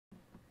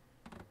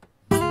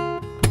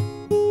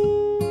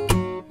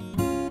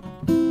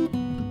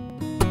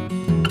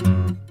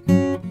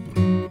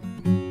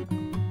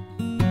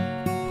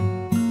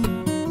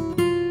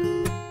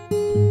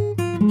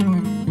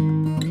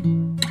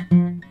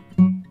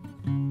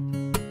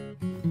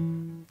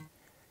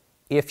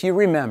If you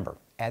remember,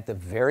 at the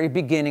very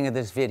beginning of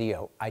this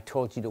video, I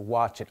told you to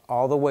watch it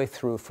all the way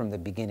through from the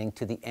beginning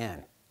to the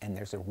end. And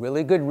there's a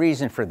really good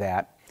reason for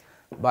that,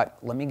 but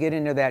let me get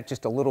into that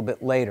just a little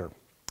bit later.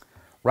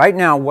 Right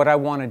now, what I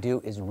want to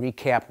do is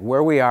recap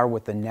where we are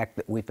with the neck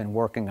that we've been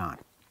working on.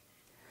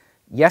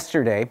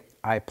 Yesterday,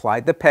 I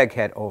applied the peg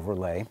head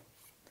overlay,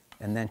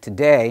 and then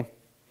today,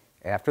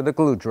 after the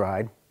glue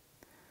dried,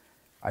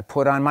 I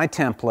put on my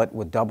template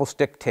with double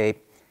stick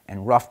tape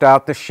and roughed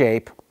out the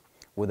shape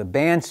with a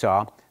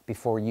bandsaw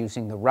before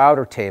using the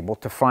router table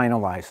to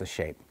finalize the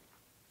shape.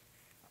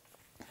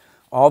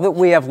 All that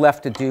we have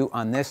left to do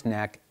on this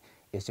neck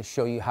is to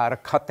show you how to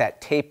cut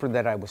that taper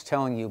that I was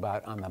telling you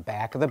about on the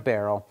back of the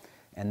barrel,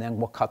 and then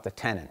we'll cut the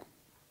tenon.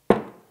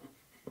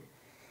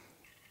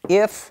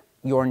 If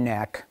your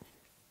neck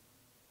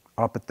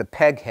up at the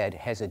peg head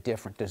has a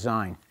different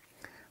design,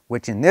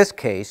 which in this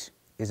case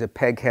is a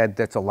peg head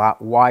that's a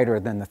lot wider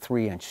than the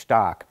 3-inch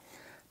stock,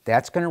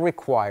 that's going to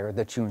require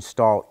that you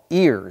install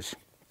ears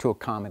to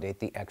accommodate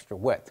the extra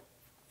width.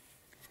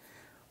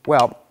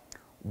 Well,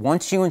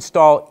 once you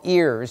install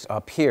ears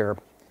up here,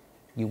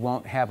 you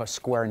won't have a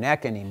square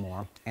neck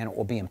anymore, and it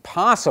will be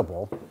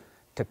impossible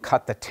to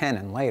cut the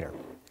tenon later.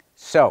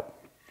 So,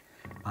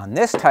 on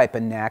this type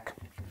of neck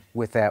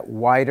with that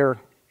wider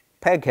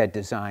peg head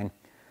design,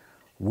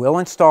 we'll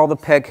install the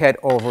peg head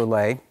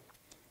overlay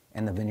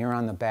and the veneer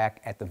on the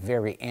back at the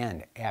very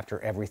end after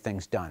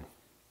everything's done.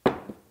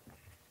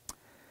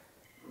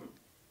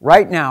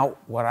 Right now,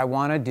 what I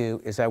want to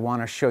do is I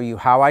want to show you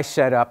how I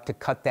set up to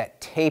cut that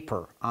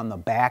taper on the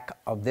back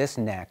of this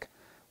neck,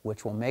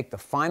 which will make the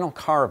final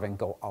carving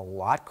go a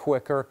lot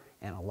quicker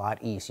and a lot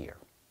easier.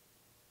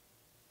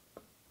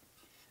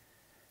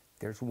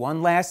 There's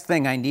one last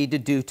thing I need to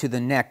do to the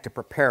neck to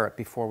prepare it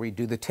before we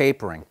do the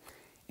tapering,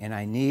 and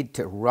I need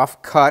to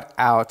rough cut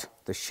out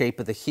the shape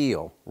of the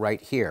heel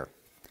right here.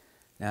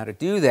 Now to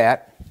do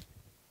that,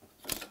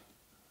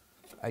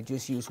 I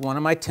just use one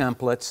of my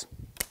templates,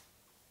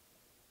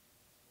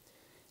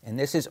 and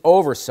this is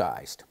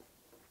oversized.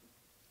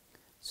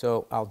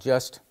 So I'll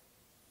just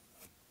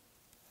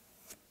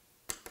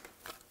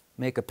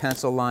make a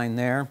pencil line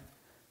there,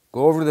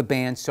 go over to the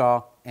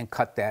bandsaw and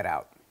cut that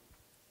out.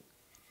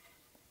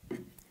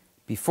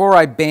 Before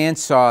I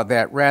bandsaw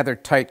that rather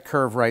tight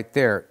curve right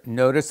there,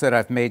 notice that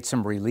I've made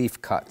some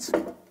relief cuts.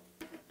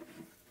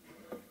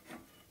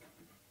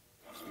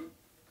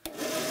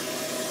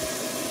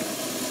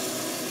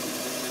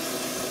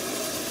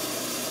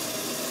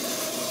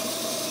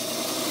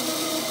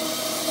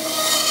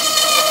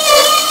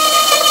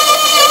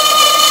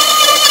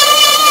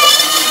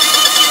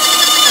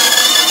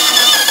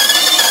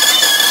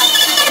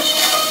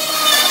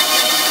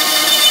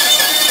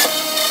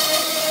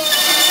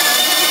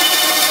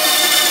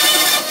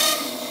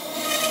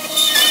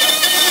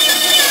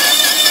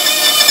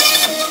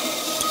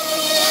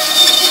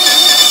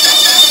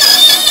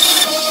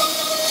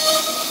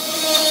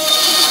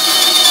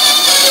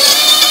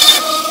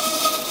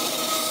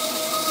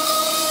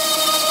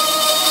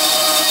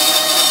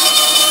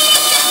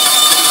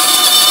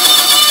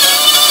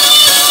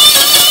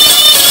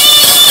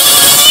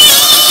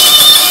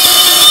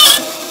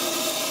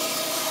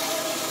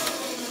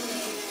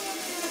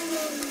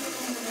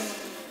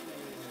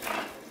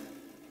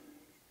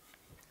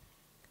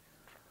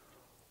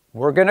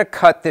 We're going to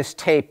cut this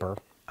taper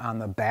on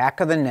the back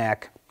of the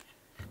neck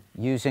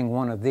using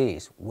one of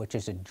these, which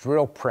is a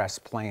drill press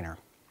planer.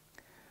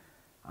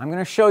 I'm going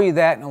to show you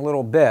that in a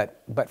little bit,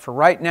 but for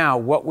right now,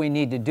 what we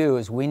need to do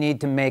is we need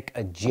to make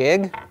a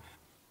jig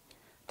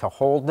to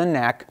hold the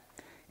neck,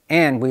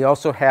 and we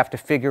also have to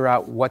figure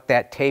out what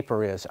that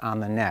taper is on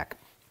the neck.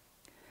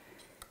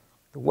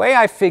 The way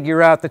I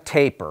figure out the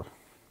taper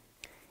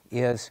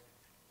is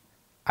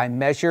I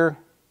measure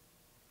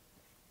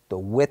the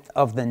width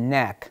of the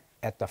neck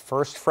at the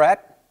first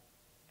fret,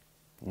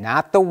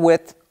 not the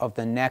width of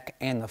the neck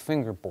and the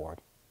fingerboard,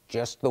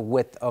 just the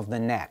width of the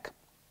neck.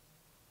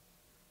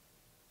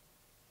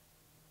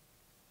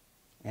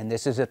 And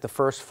this is at the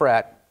first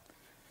fret.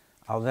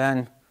 I'll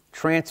then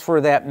transfer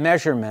that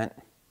measurement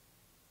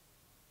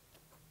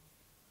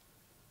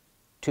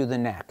to the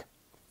neck.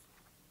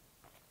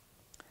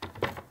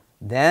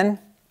 Then,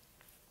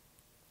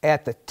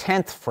 at the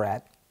 10th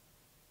fret,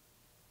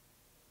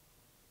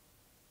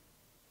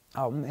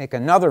 I'll make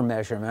another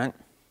measurement,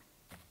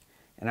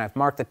 and I've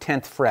marked the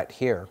 10th fret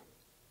here.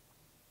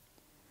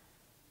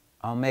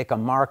 I'll make a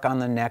mark on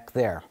the neck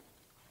there.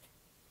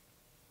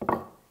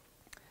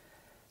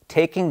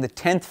 Taking the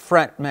 10th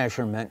fret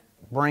measurement,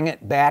 bring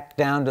it back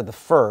down to the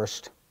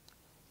first,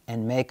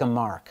 and make a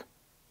mark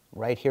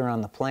right here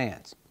on the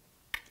plans.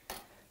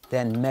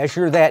 Then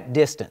measure that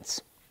distance,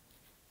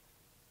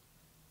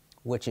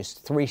 which is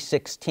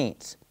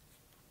 3/16.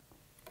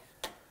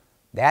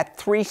 That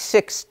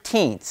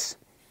 3/16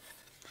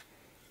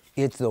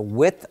 is the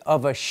width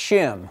of a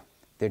shim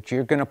that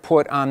you're going to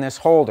put on this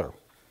holder.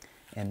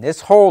 And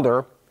this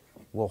holder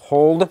will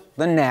hold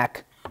the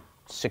neck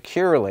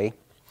securely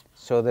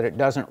so that it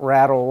doesn't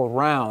rattle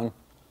around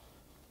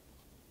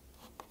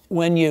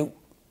when you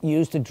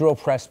use the drill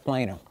press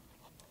planer.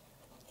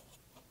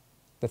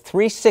 The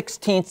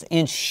 3/16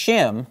 inch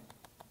shim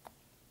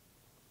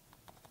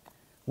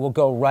will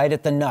go right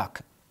at the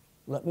knuck.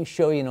 Let me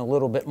show you in a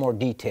little bit more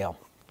detail.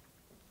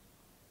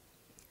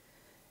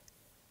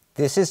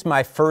 This is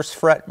my 1st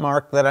fret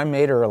mark that I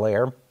made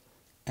earlier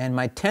and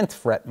my 10th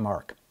fret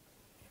mark.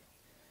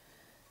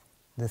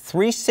 The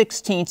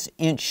 3/16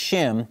 inch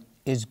shim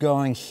is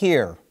going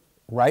here,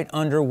 right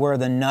under where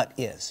the nut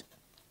is.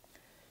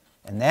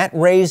 And that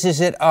raises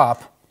it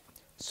up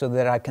so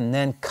that I can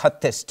then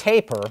cut this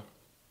taper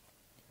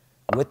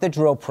with the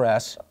drill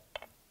press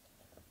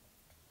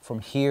from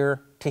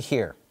here to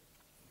here.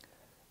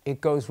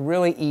 It goes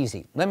really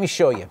easy. Let me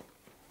show you.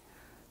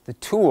 The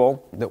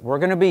tool that we're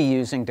going to be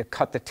using to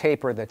cut the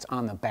taper that's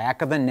on the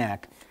back of the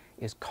neck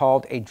is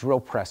called a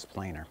drill press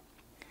planer.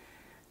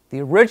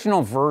 The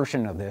original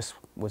version of this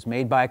was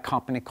made by a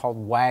company called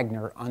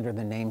Wagner under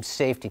the name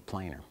Safety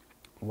Planer.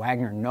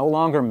 Wagner no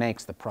longer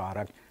makes the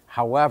product.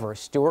 However,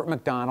 Stuart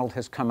McDonald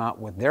has come out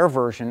with their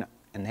version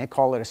and they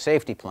call it a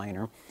safety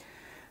planer.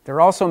 There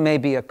also may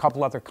be a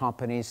couple other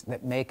companies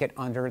that make it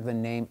under the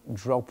name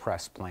drill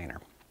press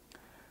planer.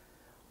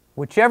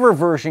 Whichever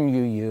version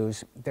you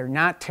use, they're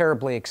not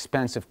terribly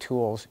expensive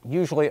tools,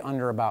 usually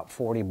under about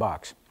 40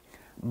 bucks.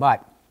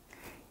 But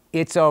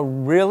it's a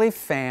really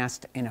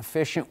fast and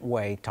efficient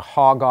way to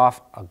hog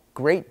off a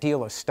great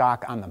deal of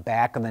stock on the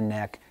back of the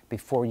neck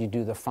before you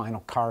do the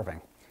final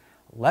carving.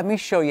 Let me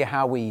show you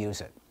how we use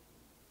it.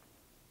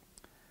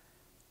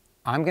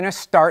 I'm going to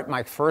start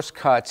my first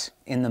cuts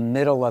in the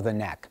middle of the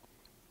neck.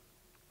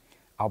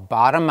 I'll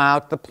bottom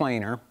out the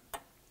planer,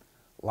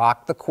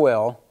 lock the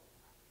quill,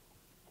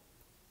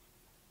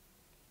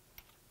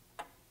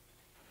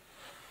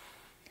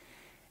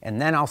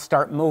 and then I'll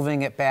start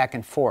moving it back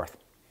and forth.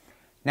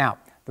 Now,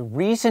 the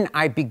reason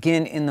I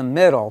begin in the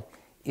middle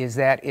is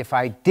that if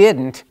I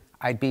didn't,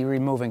 I'd be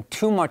removing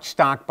too much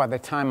stock by the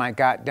time I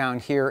got down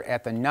here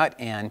at the nut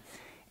end,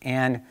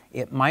 and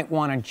it might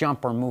want to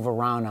jump or move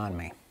around on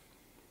me.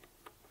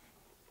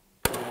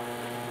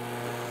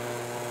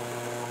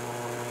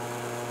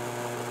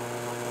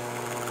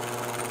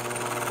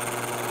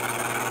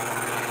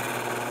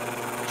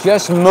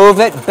 Just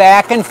move it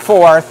back and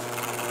forth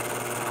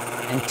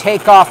and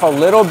take off a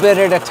little bit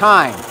at a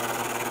time.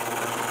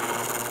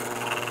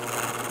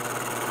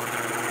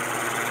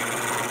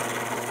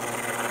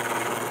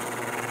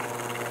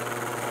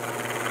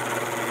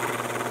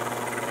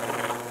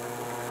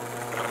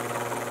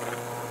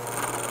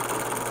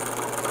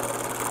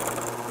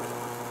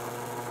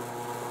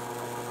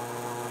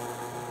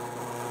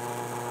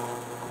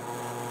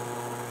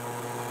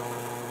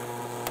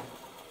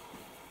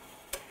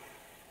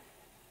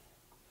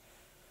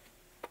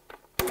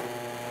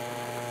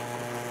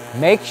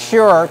 Make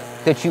sure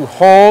that you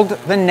hold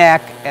the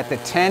neck at the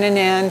tenon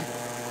end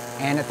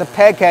and at the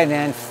peg head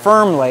end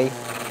firmly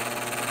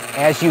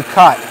as you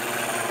cut.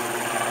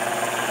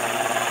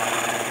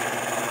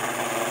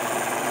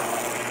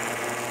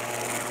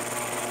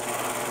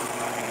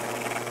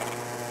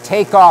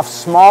 Take off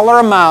smaller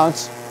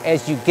amounts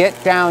as you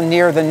get down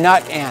near the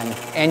nut end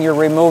and you're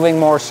removing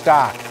more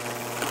stock.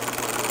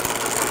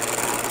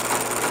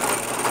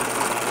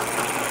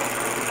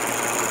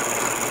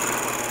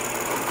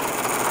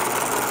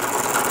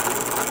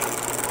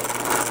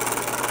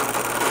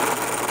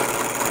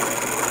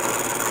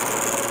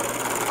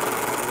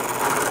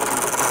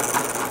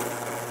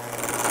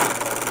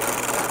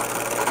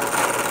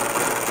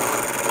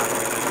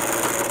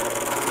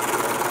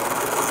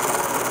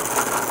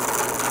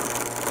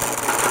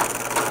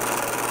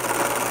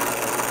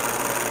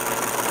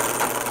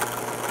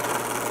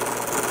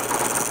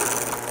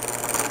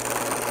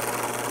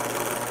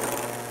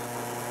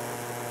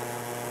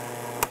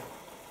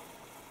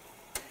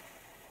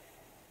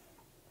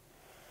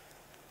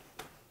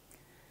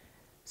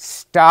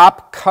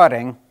 Stop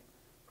cutting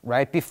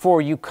right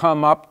before you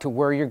come up to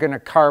where you're going to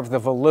carve the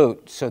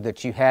volute so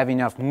that you have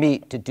enough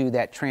meat to do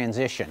that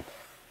transition.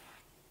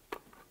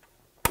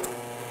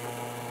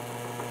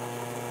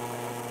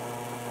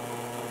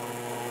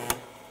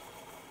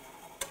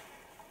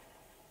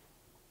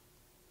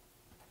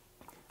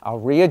 I'll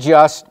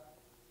readjust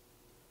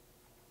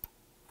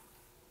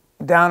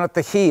down at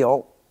the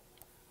heel.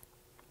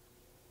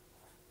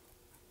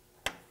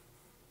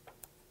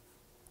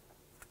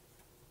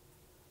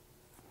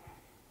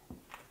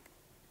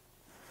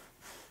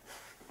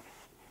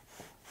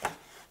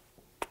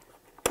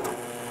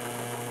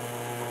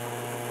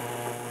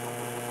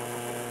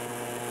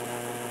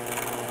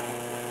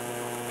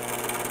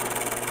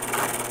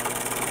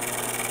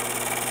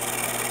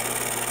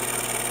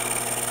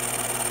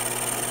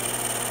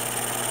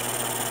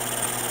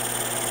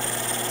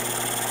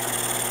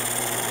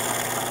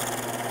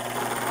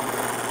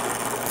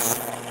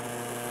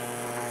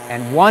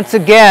 And once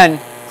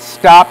again,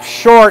 stop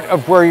short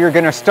of where you're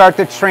going to start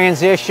the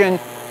transition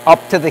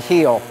up to the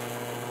heel.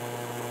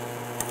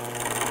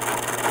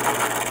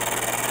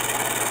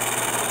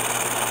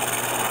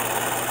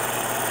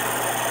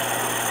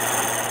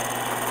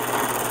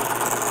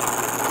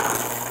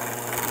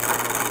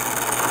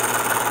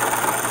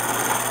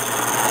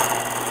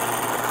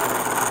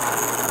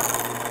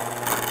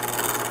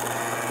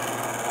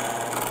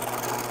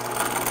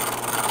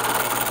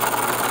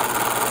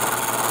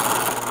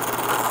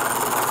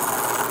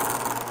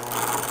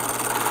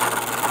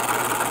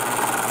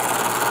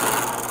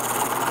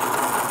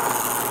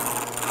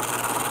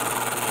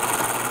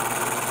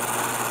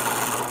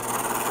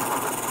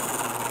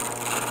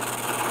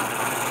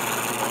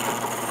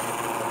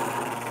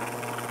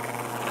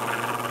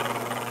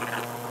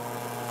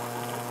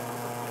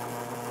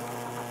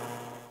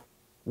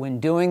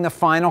 When doing the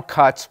final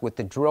cuts with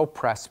the drill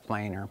press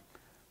planer,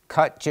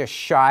 cut just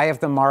shy of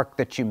the mark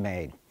that you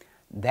made.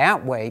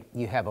 That way,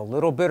 you have a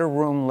little bit of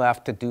room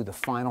left to do the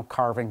final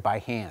carving by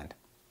hand.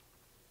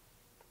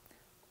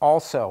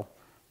 Also,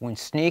 when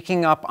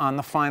sneaking up on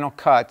the final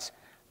cuts,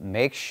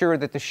 make sure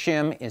that the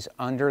shim is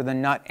under the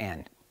nut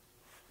end.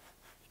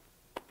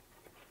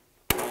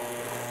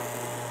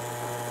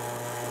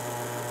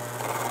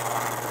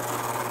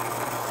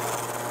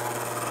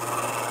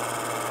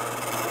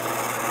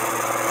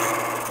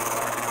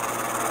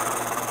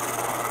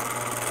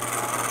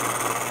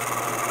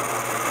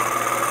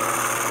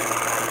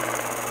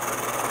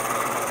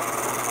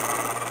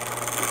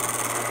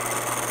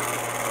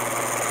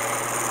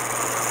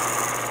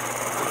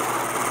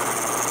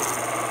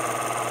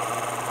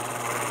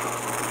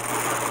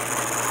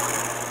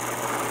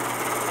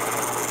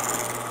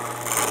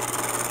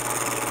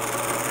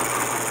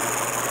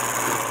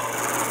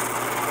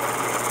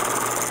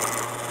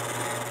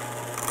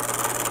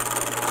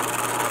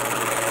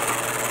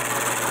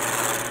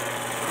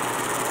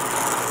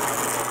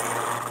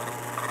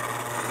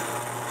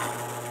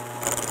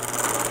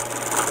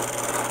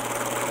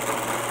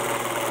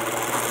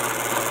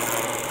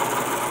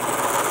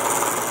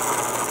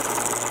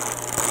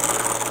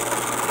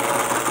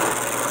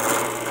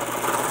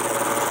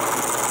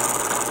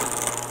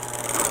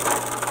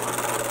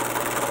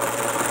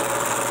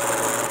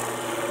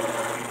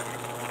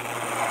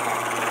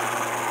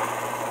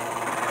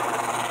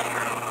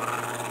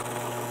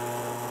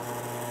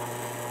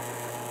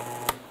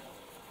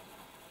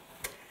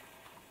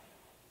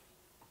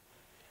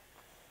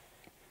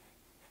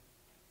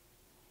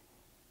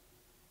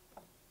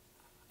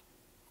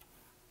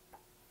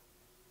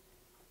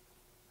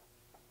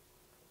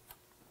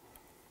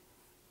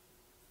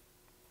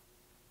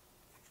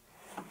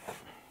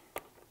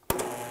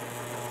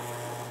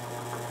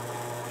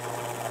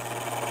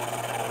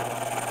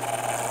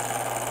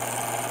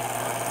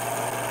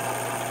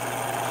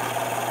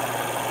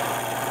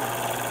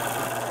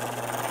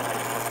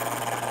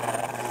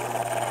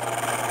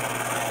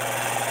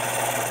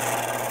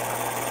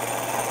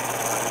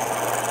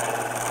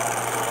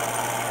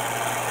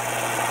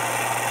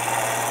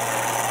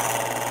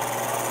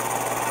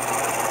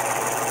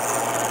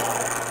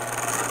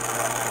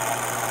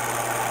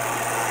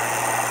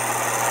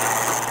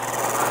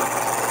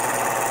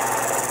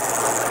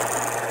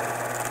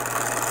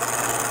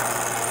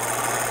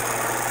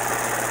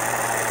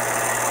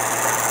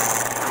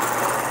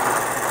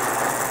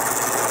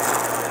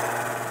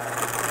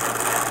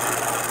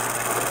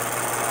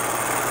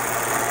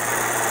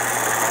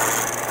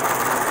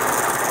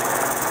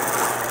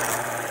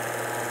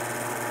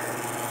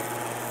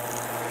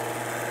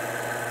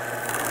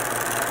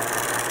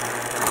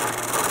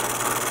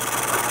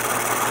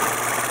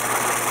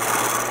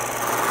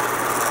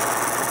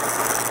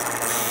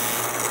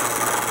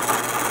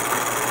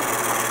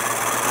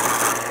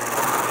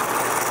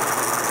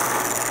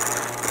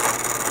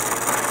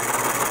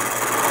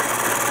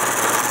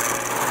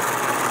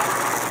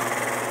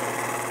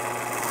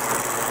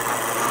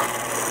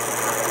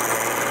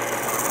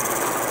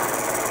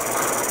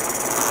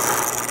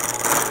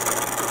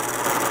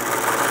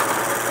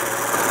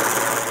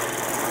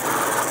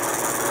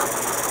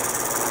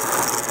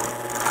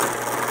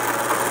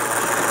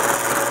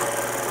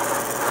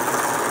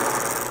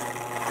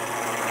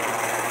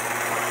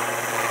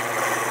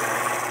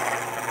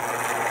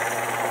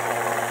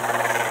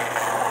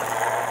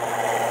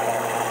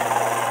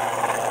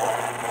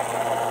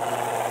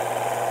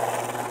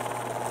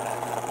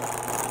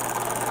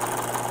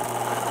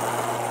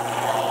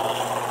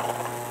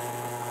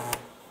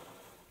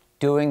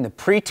 Doing the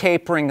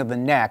pre-tapering of the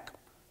neck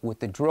with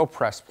the drill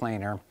press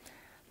planer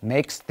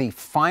makes the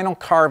final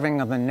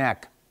carving of the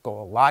neck go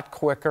a lot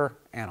quicker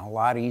and a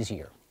lot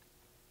easier.